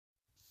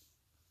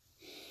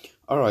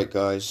Alright,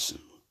 guys,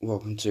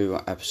 welcome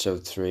to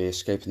episode 3,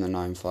 Escaping the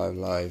 9-5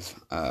 Live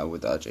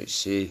with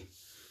RJC.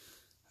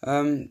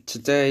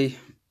 Today,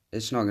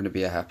 it's not going to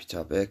be a happy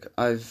topic.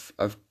 I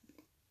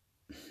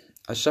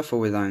suffer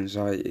with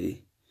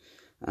anxiety,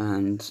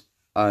 and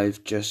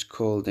I've just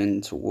called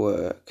in to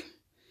work.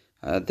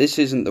 This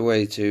isn't the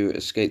way to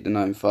escape the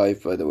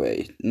 9-5, by the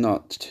way,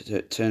 not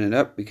to turn it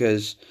up,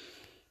 because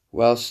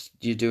whilst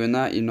you're doing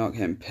that, you're not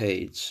getting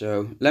paid.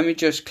 So, let me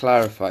just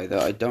clarify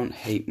that I don't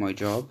hate my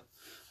job.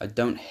 I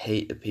don't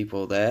hate the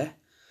people there,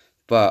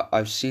 but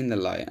I've seen the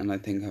light, and I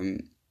think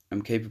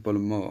I'm capable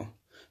of more.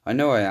 I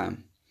know I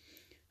am,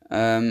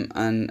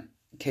 and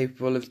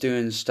capable of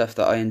doing stuff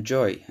that I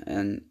enjoy,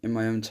 and in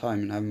my own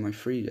time, and having my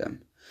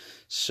freedom.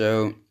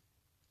 So,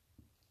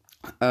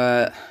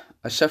 I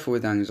suffer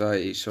with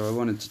anxiety, so I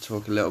wanted to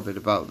talk a little bit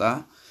about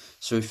that.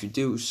 So, if you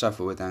do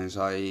suffer with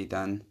anxiety,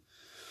 then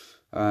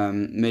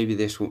maybe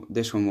this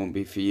one won't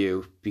be for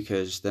you,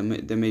 because there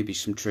may be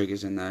some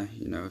triggers in there.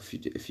 You know, if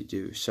you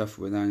do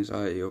suffer with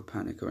anxiety or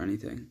panic or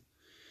anything.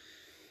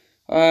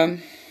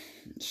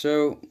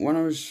 So when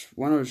I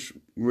was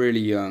really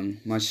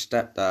young, my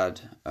stepdad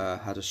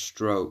had a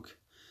stroke,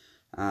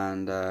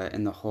 and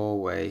in the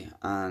hallway,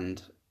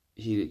 and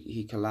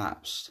he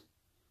collapsed,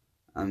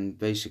 and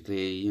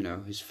basically, you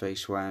know, his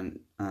face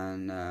went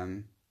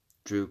and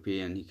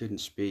droopy, and he couldn't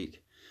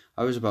speak.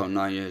 I was about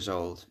 9 years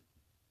old.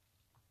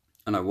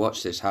 And I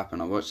watched this happen.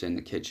 I watched it in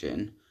the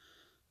kitchen.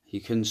 He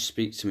couldn't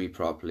speak to me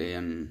properly,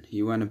 and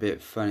he went a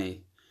bit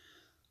funny.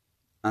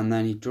 And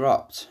then he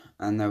dropped,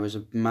 and there was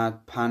a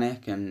mad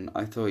panic, and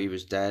I thought he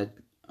was dead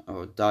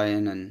or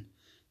dying, and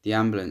the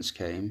ambulance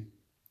came.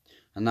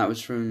 And that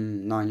was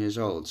from 9 years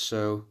old.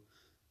 So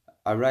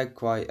I read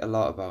quite a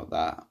lot about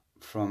that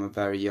from a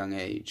very young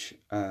age.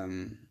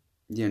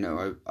 You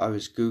know, I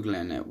was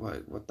Googling it.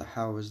 What the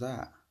hell was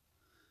that?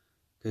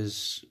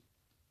 Because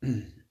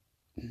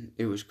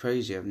it was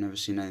crazy. I've never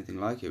seen anything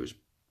like it. It was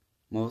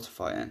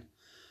mortifying.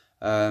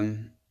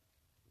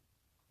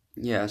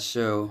 Yeah,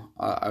 so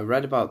I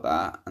read about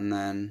that, and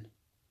then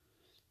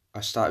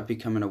I started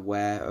becoming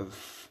aware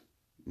of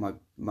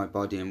my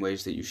body in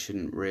ways that you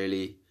shouldn't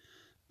really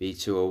be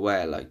too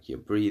aware, like your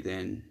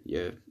breathing,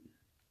 your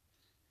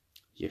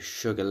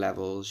sugar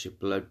levels, your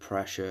blood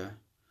pressure.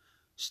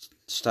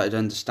 Started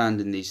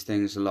understanding these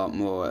things a lot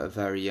more at a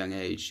very young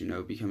age, you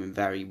know, becoming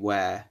very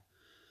aware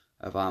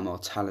of our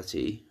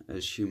mortality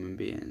as human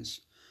beings.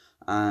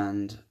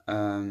 And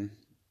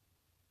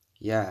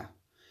yeah,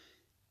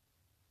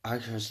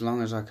 as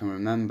long as I can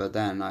remember,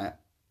 then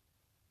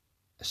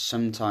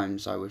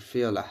sometimes I would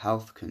feel a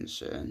health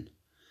concern,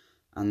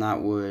 and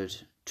that would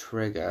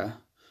trigger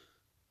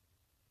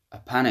a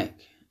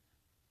panic.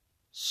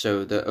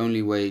 So the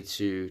only way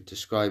to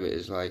describe it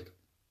is like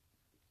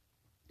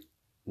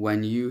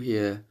when you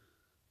hear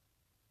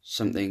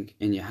something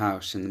in your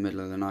house in the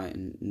middle of the night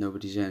and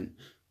nobody's in,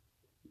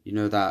 you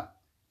know that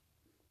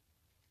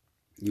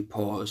you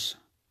pause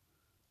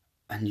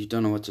and you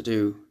don't know what to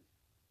do.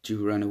 Do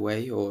you run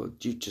away, or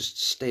do you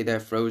just stay there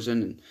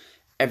frozen and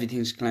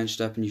everything's clenched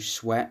up and you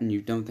sweat and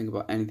you don't think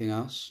about anything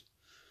else?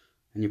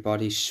 And your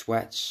body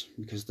sweats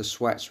because the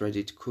sweat's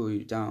ready to cool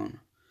you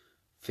down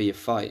for your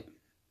fight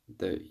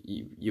that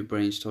your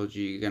brain's told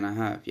you you're going to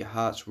have. Your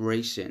heart's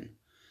racing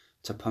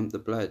to pump the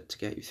blood to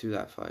get you through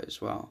that fight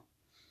as well.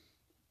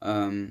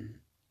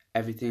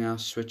 Everything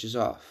else switches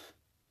off.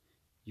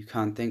 You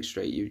can't think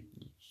straight.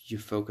 You're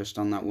focused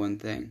on that one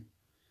thing.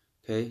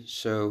 Okay,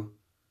 so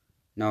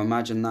now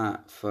imagine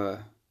that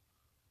for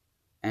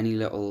any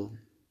little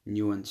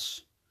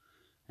nuance,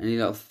 any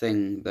little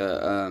thing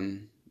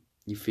that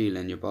you feel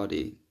in your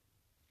body,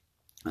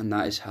 and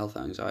that is health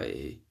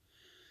anxiety.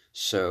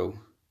 So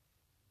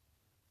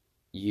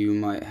you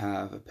might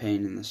have a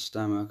pain in the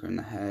stomach or in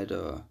the head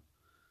or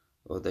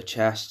the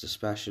chest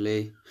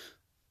especially,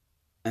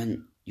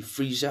 and you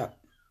freeze up,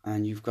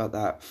 and you've got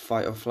that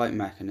fight or flight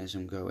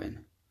mechanism going,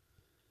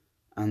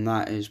 and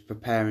that is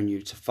preparing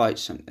you to fight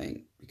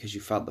something because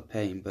you felt the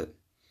pain. But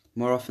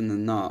more often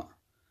than not,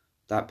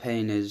 that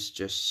pain is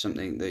just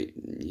something that,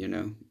 you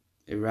know,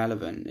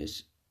 irrelevant.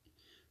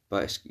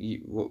 But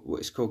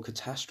it's called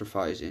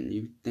catastrophizing.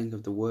 You think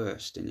of the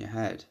worst in your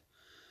head.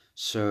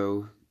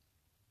 So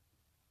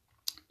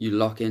you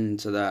lock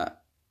into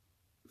that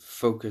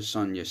focus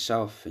on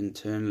yourself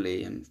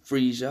internally and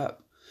freeze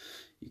up.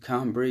 You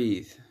can't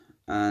breathe.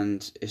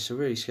 And it's a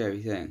really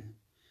scary thing.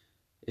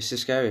 It's the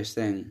scariest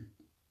thing.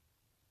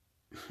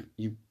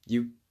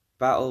 You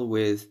battle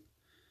with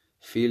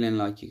feeling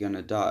like you're going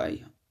to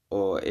die,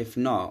 or if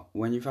not,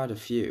 when you've had a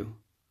few.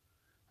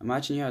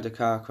 Imagine you had a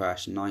car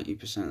crash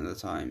 90% of the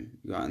time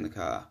you got in the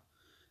car.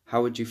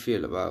 How would you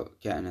feel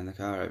about getting in the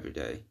car every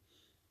day?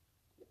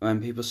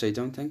 When people say,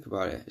 don't think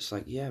about it, it's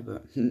like, yeah,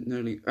 but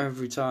nearly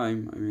every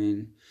time. I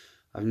mean,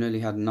 I've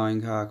nearly had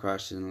 9 car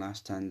crashes in the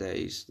last 10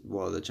 days.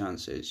 What are the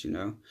chances, you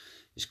know?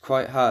 It's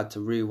quite hard to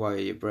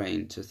rewire your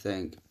brain to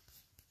think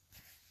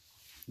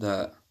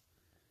that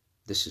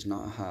this is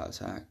not a heart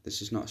attack,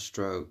 this is not a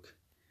stroke.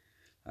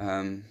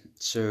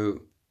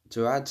 So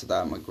to add to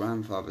that, my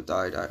grandfather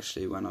died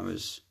actually when I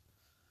was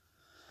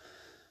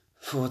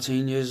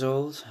 14 years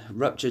old,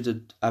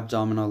 ruptured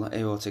abdominal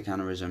aortic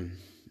aneurysm.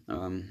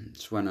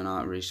 It's when an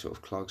artery sort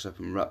of clogs up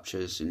and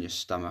ruptures in your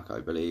stomach, I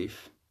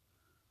believe.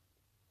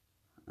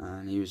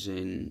 And he was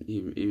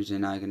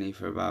in agony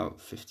for about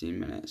 15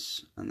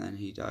 minutes, and then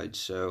he died.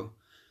 So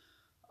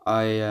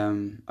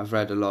I've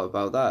read a lot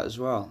about that as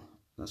well.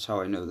 That's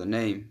how I know the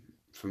name,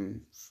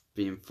 from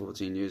being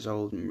 14 years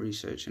old and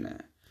researching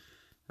it.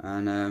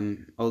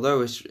 And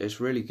although it's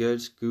really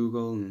good,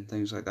 Google and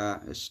things like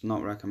that, it's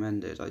not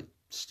recommended. I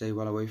stay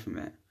well away from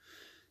it.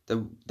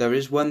 There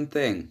is one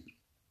thing.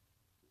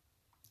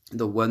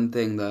 The one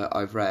thing that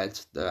I've read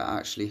that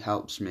actually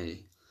helps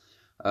me.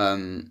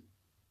 Okay,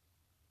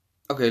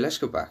 let's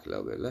go back a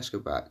little bit. Let's go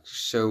back.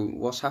 So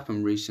what's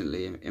happened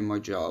recently in my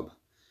job?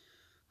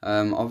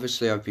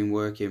 Obviously, I've been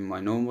working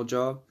my normal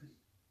job.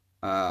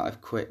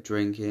 I've quit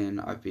drinking.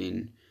 I've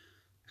been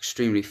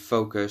extremely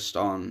focused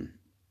on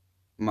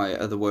my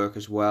other work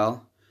as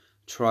well,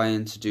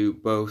 trying to do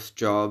both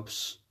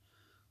jobs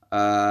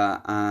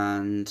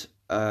and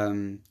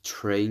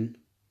train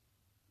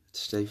to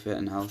stay fit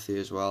and healthy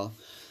as well,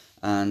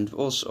 and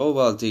also all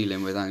while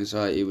dealing with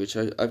anxiety, which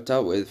I've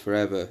dealt with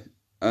forever.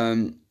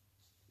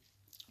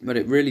 But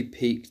it really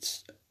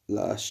peaked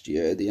last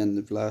year, the end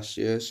of last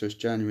year, so it's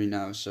January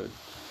now, so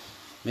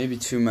maybe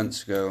 2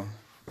 months ago.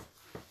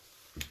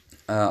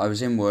 I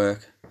was in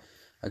work.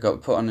 I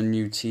got put on a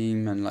new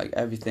team, and like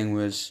everything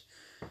was.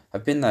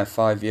 I've been there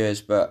 5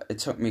 years, but it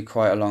took me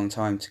quite a long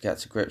time to get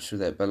to grips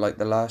with it. But like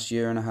the last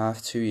year and a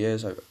half, 2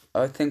 years,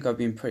 I think I've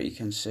been pretty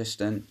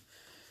consistent.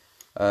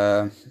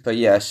 But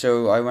yeah,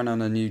 so I went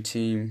on a new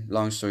team.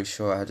 Long story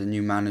short, I had a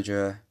new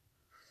manager.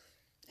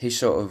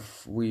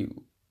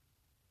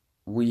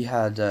 We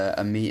had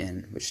a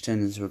meeting which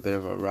turned into a bit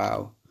of a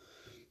row,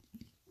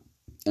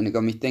 and it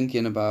got me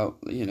thinking about,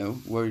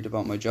 worried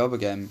about my job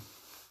again,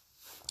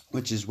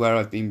 which is where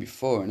I've been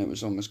before, and it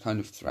was almost kind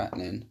of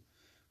threatening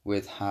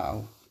with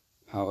how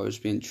I was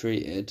being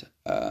treated.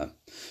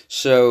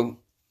 So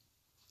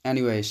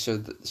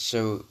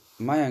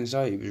my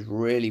anxiety was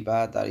really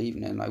bad that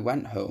evening. I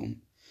went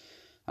home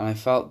and I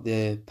felt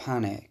the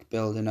panic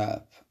building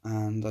up,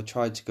 and I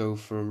tried to go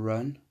for a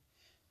run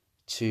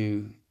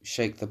to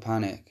shake the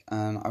panic,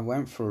 and I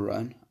went for a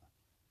run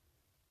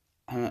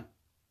and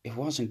it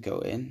wasn't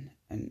going,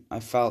 and I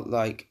felt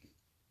like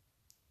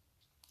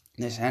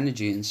this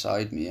energy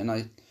inside me, and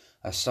I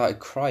started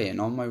crying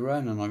on my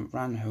run, and I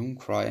ran home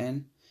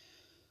crying,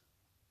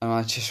 and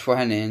I just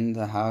went in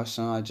the house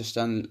and I just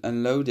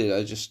unloaded.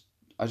 I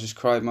just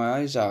cried my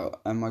eyes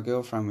out, and my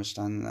girlfriend was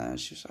standing there and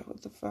she was like,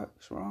 "What the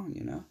fuck's wrong?"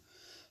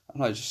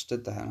 And I just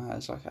stood there and I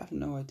was like, I have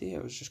no idea.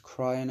 I was just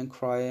crying and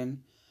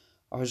crying.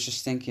 I was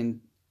just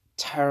thinking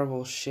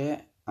terrible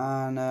shit,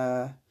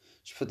 and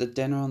she put the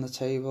dinner on the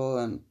table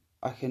and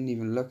I couldn't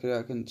even look at her,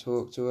 I couldn't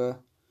talk to her,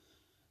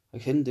 I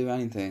couldn't do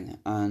anything,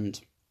 and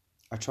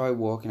I tried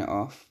walking it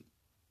off,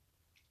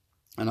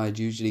 and I'd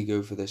usually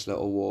go for this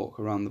little walk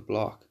around the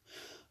block,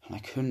 and I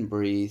couldn't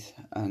breathe,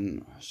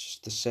 and it's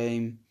just the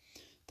same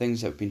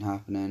things that have been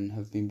happening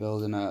have been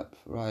building up,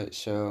 right?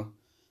 So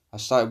I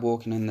started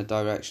walking in the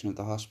direction of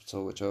the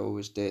hospital, which I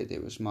always did.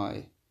 It was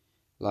my,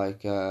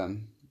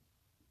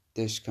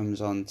 this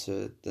comes on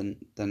to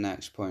the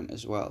next point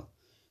as well,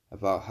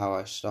 about how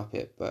I stop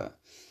it. But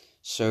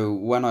so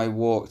when I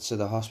walked to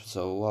the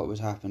hospital, what would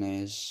happen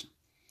is,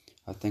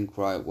 I think,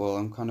 right, well,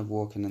 I'm kind of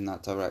walking in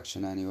that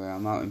direction anyway.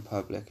 I'm out in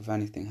public. If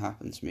anything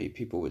happened to me,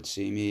 people would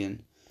see me,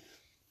 and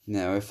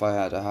if I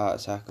had a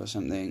heart attack or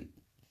something,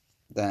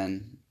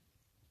 then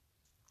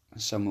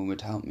someone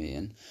would help me.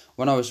 And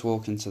when I was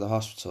walking to the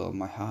hospital,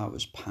 my heart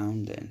was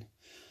pounding,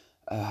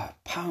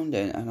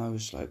 and I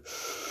was like,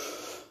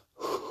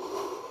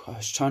 I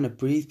was trying to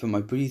breathe, but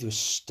my breath was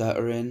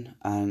stuttering,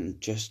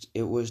 and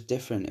it was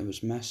different. It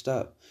was messed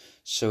up.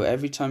 So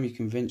every time you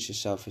convince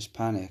yourself it's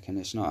panic and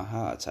it's not a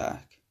heart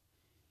attack,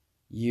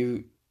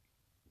 it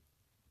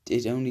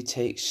only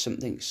takes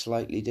something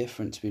slightly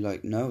different to be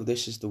like, no,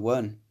 this is the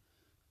one.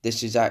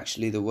 This is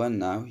actually the one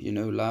now.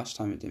 Last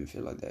time it didn't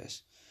feel like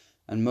this.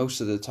 And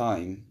most of the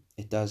time,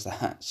 it does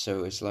that.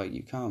 So it's like,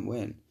 you can't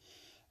win.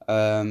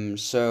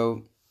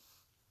 So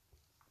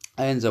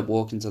I ended up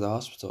walking to the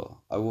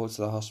hospital. I walked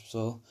to the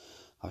hospital.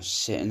 I was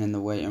sitting in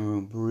the waiting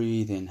room,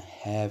 breathing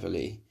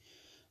heavily.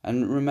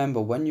 And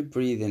remember, when you're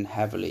breathing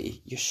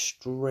heavily, you're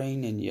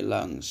straining your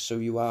lungs. So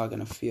you are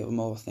going to feel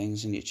more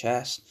things in your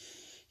chest.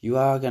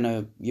 You're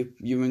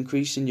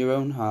increasing your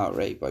own heart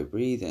rate by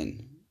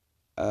breathing.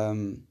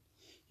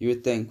 You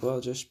would think, well,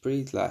 just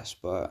breathe less,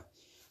 but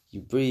you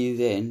breathe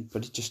in,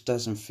 but it just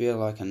doesn't feel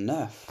like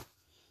enough.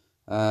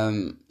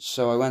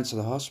 So I went to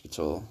the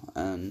hospital,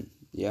 and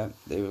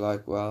they were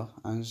like, well,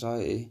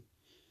 anxiety,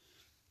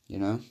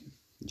 you're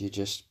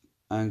just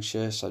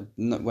anxious.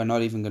 We're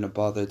not even going to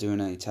bother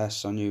doing any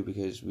tests on you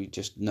because we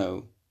just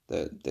know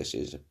that this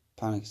is a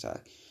panic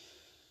attack.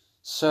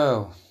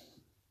 So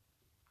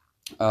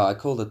I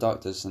called the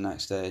doctors the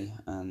next day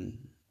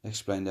and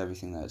explained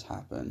everything that had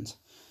happened,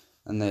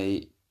 and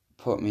they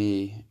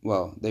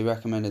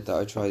recommended that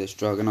I try this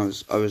drug, and I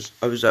was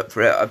up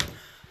for it.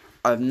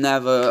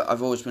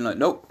 I've always been like,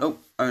 nope, I'm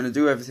going to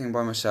do everything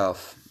by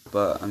myself.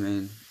 But, I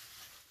mean,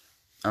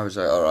 I was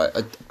like,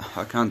 alright,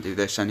 I can't do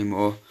this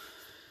anymore.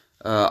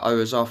 I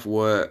was off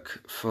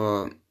work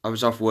from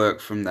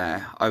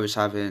there. I was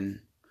having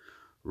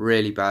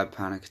really bad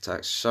panic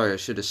attacks. Sorry, I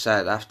should have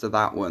said, after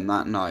that one,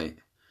 that night,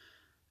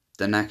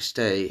 the next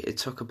day, it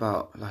took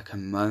about like a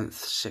month,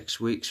 6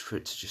 weeks for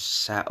it to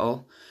just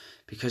settle,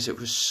 because it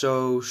was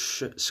so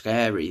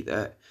scary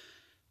that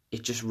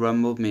it just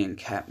rumbled me and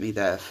kept me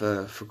there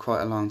for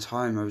quite a long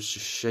time. I was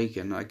just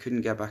shaking. I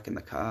couldn't get back in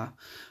the car.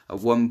 At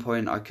one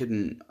point, I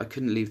couldn't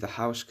leave the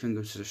house, couldn't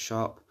go to the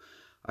shop.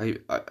 I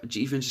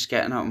even just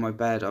getting out of my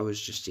bed, I was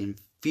just in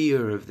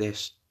fear of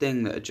this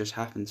thing that had just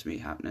happened to me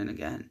happening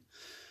again.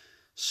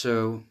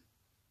 So,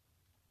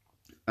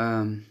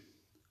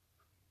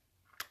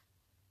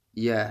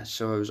 yeah,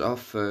 so I was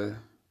off for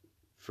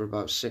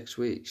about 6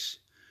 weeks,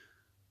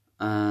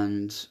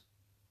 and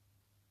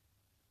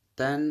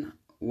then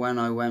when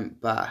I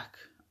went back,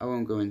 I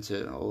won't go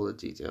into all the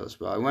details,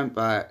 but I went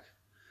back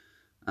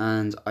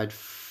and I'd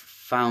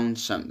found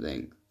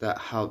something that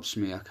helps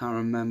me. I can't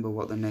remember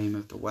what the name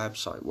of the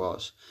website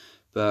was,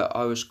 but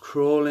I was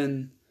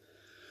crawling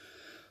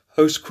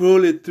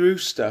through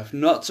stuff,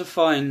 not to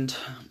find...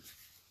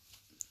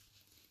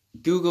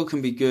 Google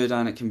can be good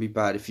and it can be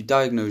bad. If you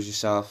diagnose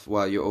yourself,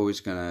 well, you're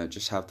always going to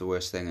just have the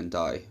worst thing and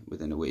die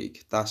within a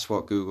week. That's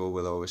what Google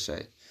will always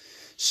say.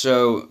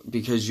 So,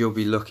 because you'll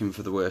be looking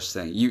for the worst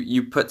thing.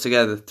 You put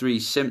together 3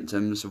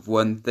 symptoms of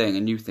one thing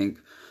and you think,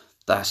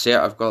 that's it,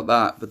 I've got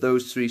that. But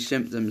those 3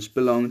 symptoms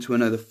belong to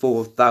another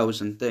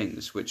 4,000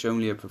 things, which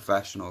only a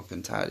professional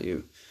can tell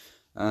you.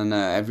 And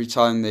every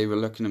time they were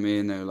looking at me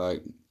and they were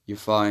like, you're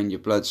fine, your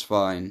blood's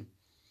fine,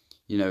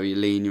 you're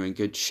lean, you're in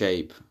good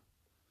shape.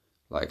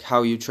 Like, how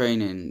are you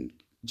training?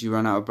 Do you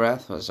run out of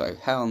breath? I was like,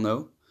 hell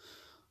no.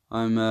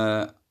 I'm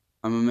a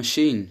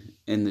machine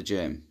in the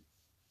gym.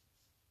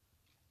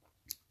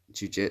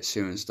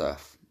 Jiu-jitsu and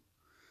stuff.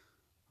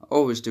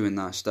 Always doing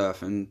that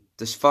stuff, and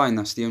that's fine.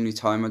 That's the only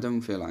time I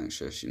don't feel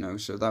anxious,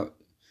 so that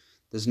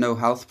there's no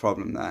health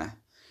problem there.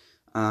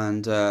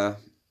 And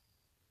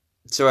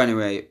so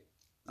anyway,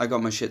 I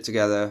got my shit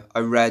together.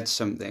 I read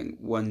something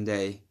one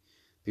day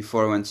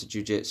before I went to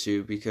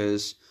jiu-jitsu,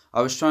 because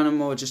I was trying to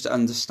more just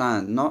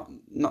understand, not.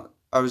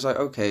 I was like,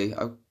 okay,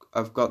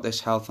 I've got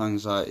this health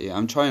anxiety.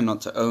 I'm trying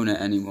not to own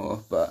it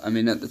anymore, but I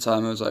mean, at the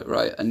time I was like,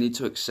 right, I need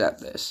to accept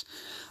this.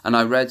 And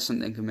I read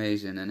something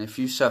amazing, and if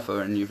you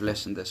suffer and you've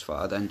listened this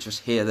far, then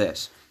just hear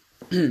this.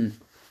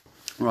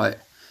 Right,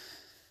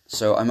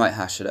 so I might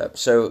hash it up.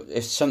 So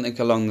it's something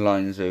along the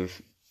lines of,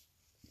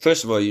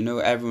 first of all,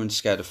 everyone's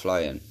scared of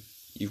flying.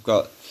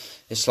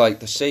 It's like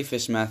the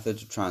safest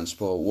method of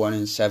transport. 1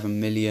 in 7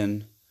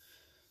 million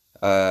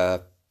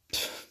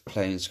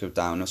planes go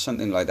down or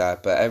something like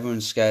that, but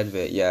everyone's scared of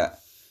it, yet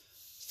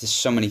there's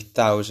so many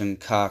thousand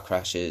car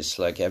crashes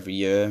like every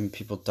year, and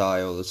people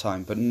die all the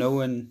time, but no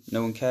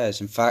one cares.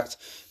 In fact,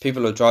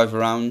 people will drive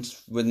around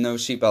with no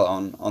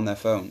seatbelt on their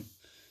phone,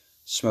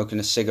 smoking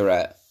a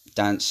cigarette,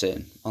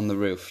 dancing on the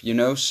roof,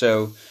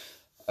 so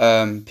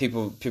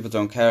people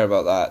don't care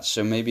about that.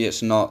 So maybe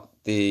it's not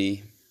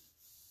there's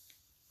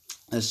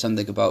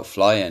something about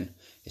flying,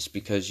 it's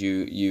because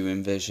you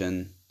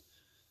envision,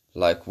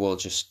 like, well,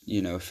 just,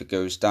 if it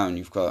goes down,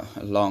 you've got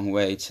a long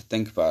way to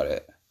think about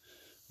it.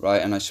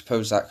 Right, and I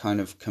suppose that kind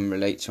of can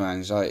relate to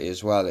anxiety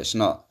as well. It's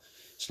not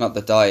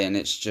the dying,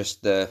 it's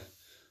just I'm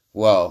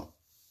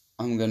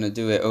going to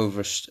do it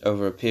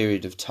over a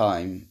period of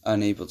time,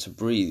 unable to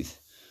breathe.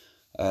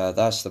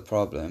 That's the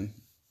problem.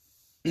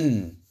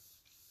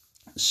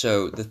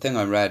 So the thing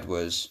I read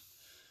was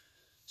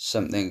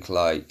something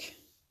like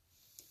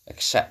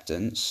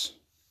acceptance.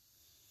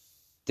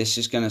 This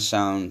is going to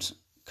sound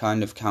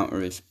kind of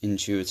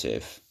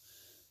counterintuitive,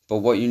 but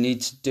what you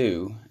need to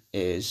do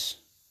is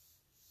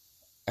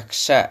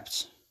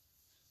accept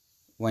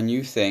when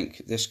you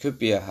think this could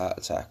be a heart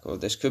attack or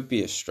this could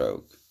be a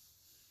stroke.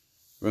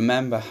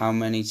 Remember how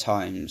many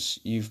times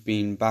you've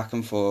been back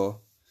and forth,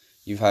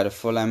 you've had a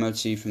full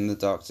MOT from the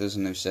doctors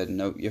and they've said,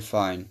 nope, you're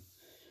fine,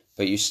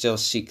 but you still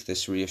seek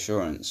this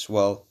reassurance.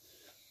 Well,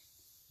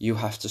 you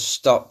have to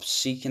stop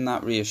seeking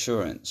that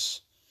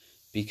reassurance,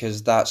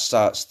 because that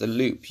starts the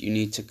loop. You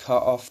need to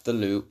cut off the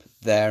loop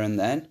there and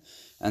then,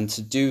 and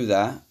to do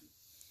that,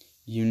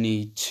 you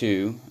need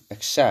to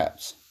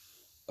accept,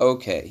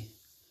 okay,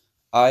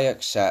 I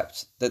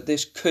accept that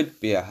this could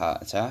be a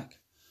heart attack,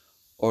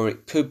 or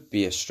it could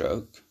be a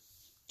stroke,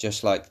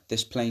 just like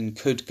this plane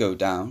could go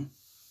down,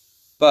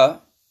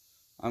 but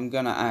I'm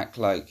going to act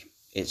like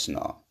it's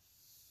not.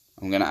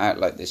 I'm going to act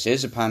like this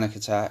is a panic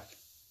attack,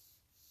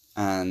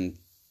 and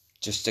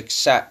just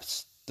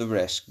accept the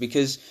risk,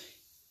 because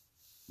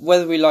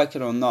whether we like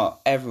it or not,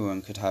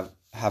 everyone could have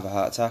a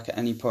heart attack at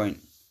any point.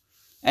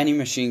 Any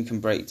machine can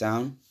break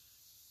down.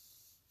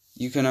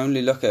 You can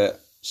only look at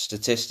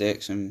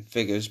statistics and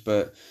figures,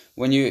 but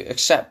when you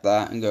accept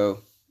that and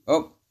go,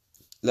 oh,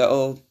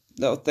 little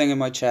thing in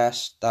my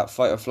chest, that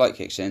fight or flight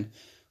kicks in.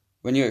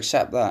 When you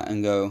accept that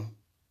and go,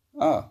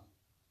 oh,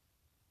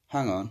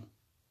 hang on,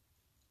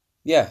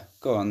 Yeah,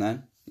 go on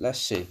then. Let's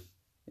see.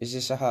 Is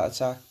this a heart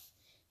attack?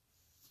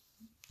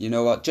 You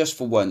know what? Just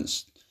for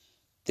once,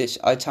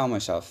 I tell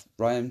myself,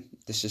 Ryan,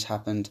 this has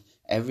happened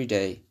every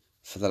day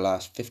for the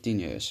last 15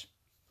 years.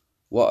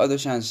 What are the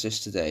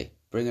chances today?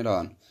 Bring it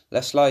on.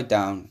 Let's lie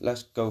down.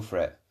 Let's go for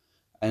it.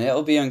 And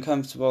it'll be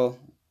uncomfortable,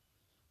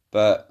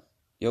 but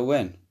you'll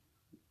win.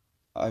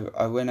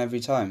 I win every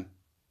time.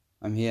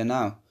 I'm here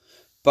now.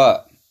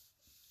 But,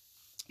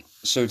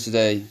 so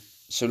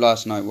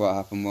last night what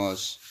happened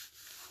was,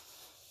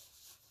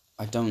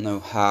 I don't know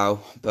how,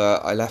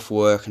 but I left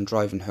work and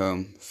driving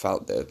home,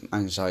 felt the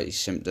anxiety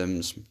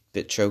symptoms, a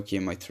bit choky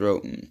in my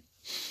throat and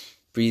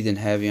breathing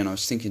heavy, and I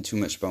was thinking too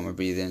much about my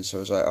breathing, so I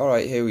was like,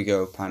 alright, here we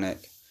go,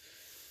 panic.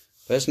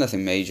 But it's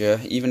nothing major.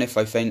 Even if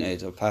I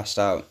fainted or passed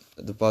out,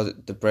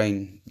 the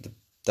brain,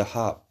 the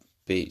heart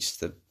beats,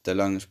 the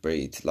lungs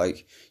breathe.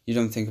 Like, you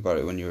don't think about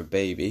it when you're a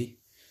baby,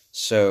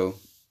 so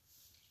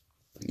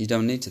you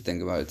don't need to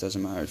think about it. It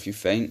doesn't matter. If you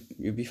faint,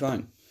 you'll be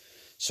fine.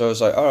 So I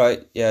was like,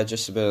 alright, yeah,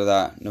 just a bit of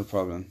that, no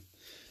problem.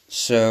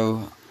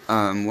 So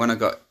when I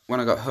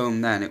got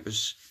home then,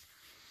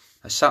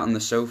 I sat on the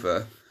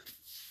sofa,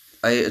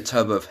 I ate a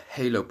tub of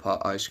Halo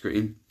Pot ice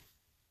cream,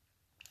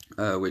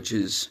 which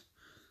is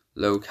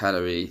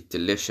low-calorie,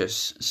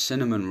 delicious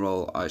cinnamon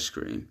roll ice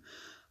cream.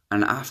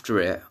 And after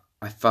it,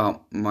 I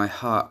felt my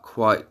heart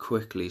quite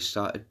quickly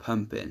started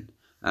pumping.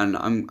 And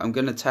I'm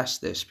going to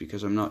test this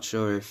because I'm not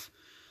sure if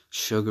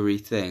sugary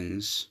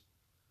things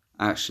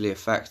actually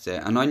affect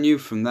it. And I knew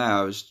from there,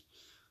 I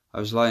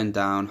was lying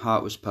down,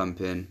 heart was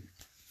pumping,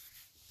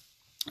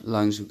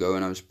 lungs were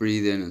going, I was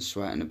breathing and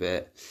sweating a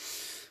bit.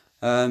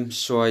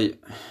 So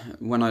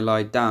when I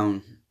lied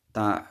down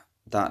that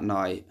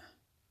night,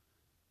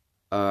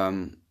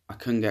 I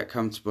couldn't get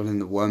comfortable in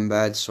the one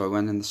bed, so I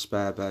went in the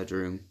spare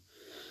bedroom.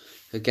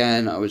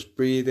 Again, I was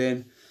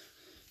breathing,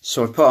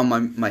 so I put on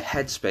my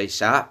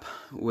Headspace app,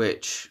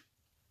 which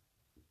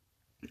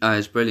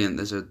is brilliant.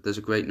 There's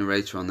a great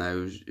narrator on there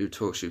who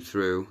talks you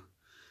through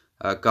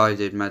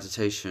guided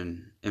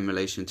meditation in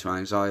relation to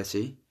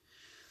anxiety,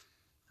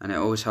 and it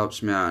always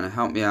helps me out, and it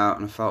helped me out,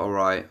 and I felt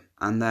alright.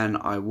 And then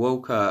I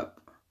woke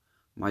up,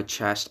 my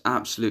chest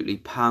absolutely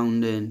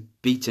pounding,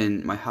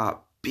 beating, my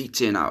heart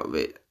beating out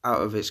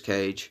of its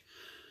cage,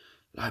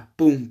 like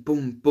boom,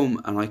 boom,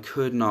 boom, and I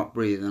could not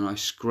breathe, and I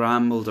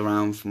scrambled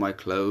around for my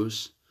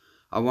clothes.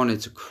 I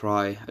wanted to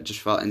cry. I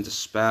just felt in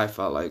despair. I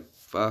felt like,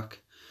 fuck,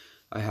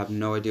 I have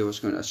no idea what's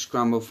going on. I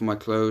scrambled for my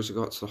clothes. I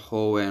got to the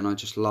hallway and I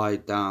just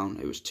lied down.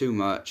 It was too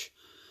much,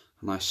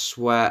 and I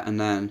sweat, and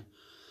then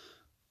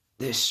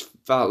this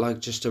felt like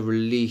just a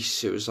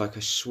release. It was like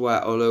a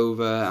sweat all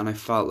over, and I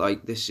felt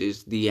like this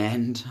is the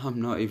end.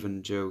 I'm not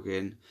even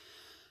joking.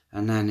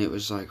 And then it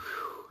was like,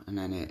 whew, and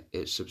then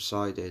it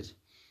subsided.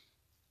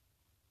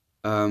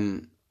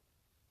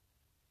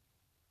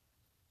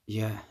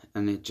 Yeah,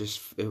 and it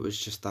was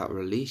just that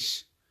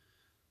release,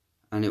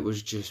 and it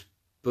was just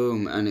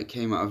boom, and it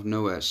came out of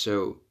nowhere.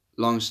 So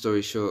long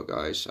story short,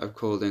 guys, I've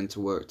called in to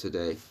work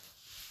today.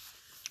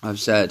 I've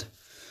said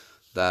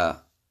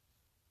that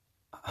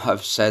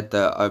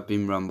I've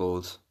been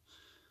rumbled,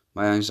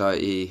 my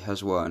anxiety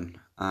has won,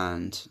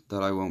 and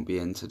that I won't be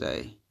in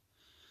today.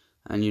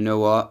 And you know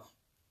what?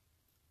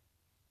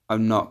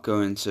 I'm not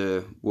going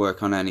to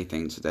work on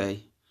anything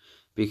today,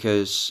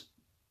 because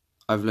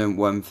I've learned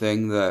one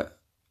thing, that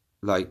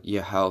like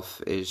your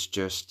health is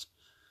just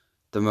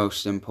the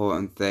most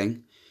important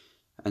thing.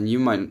 And you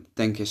might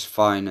think it's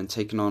fine and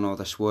taking on all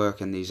this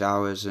work and these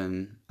hours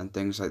and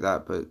things like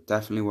that, but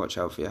definitely watch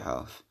out for your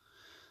health.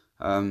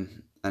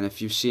 And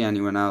if you see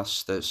anyone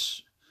else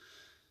that's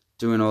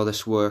doing all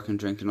this work and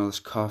drinking all this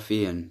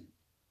coffee, and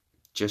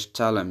just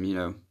tell them,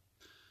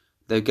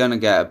 they're going to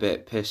get a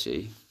bit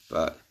pissy,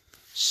 but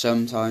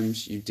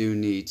sometimes you do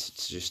need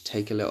to just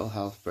take a little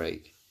health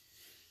break.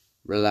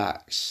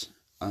 Relax.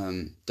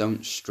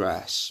 Don't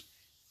stress.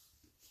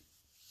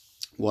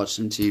 Watch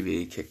some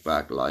TV, kick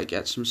back,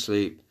 get some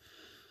sleep,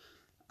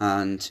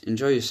 and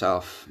enjoy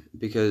yourself.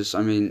 Because,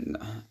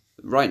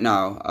 right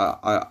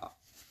now,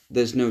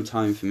 there's no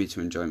time for me to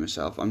enjoy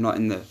myself. I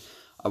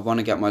want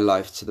to get my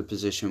life to the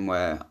position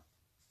where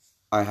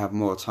I have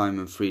more time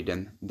and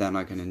freedom, then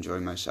I can enjoy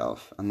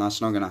myself. And that's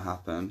not going to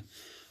happen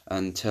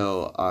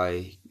until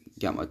I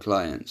get my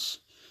clients.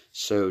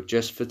 So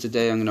just for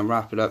today, I'm going to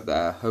wrap it up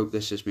there. Hope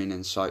this has been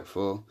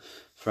insightful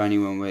for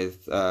anyone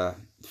with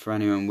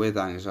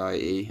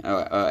anxiety,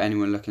 or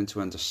anyone looking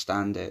to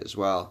understand it as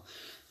well.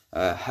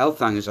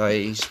 Health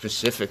anxiety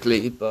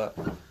specifically, but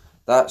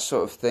that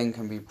sort of thing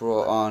can be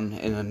brought on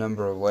in a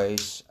number of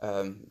ways.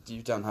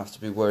 You don't have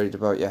to be worried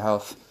about your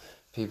health.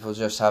 People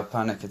just have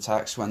panic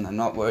attacks when they're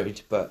not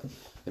worried, but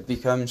it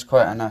becomes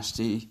quite a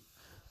nasty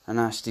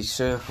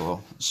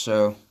circle.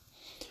 So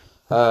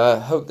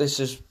hope this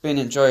has been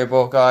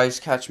enjoyable, guys.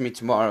 Catch me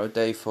tomorrow,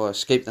 day 4,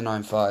 Escape the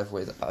 9-5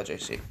 with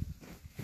RJC.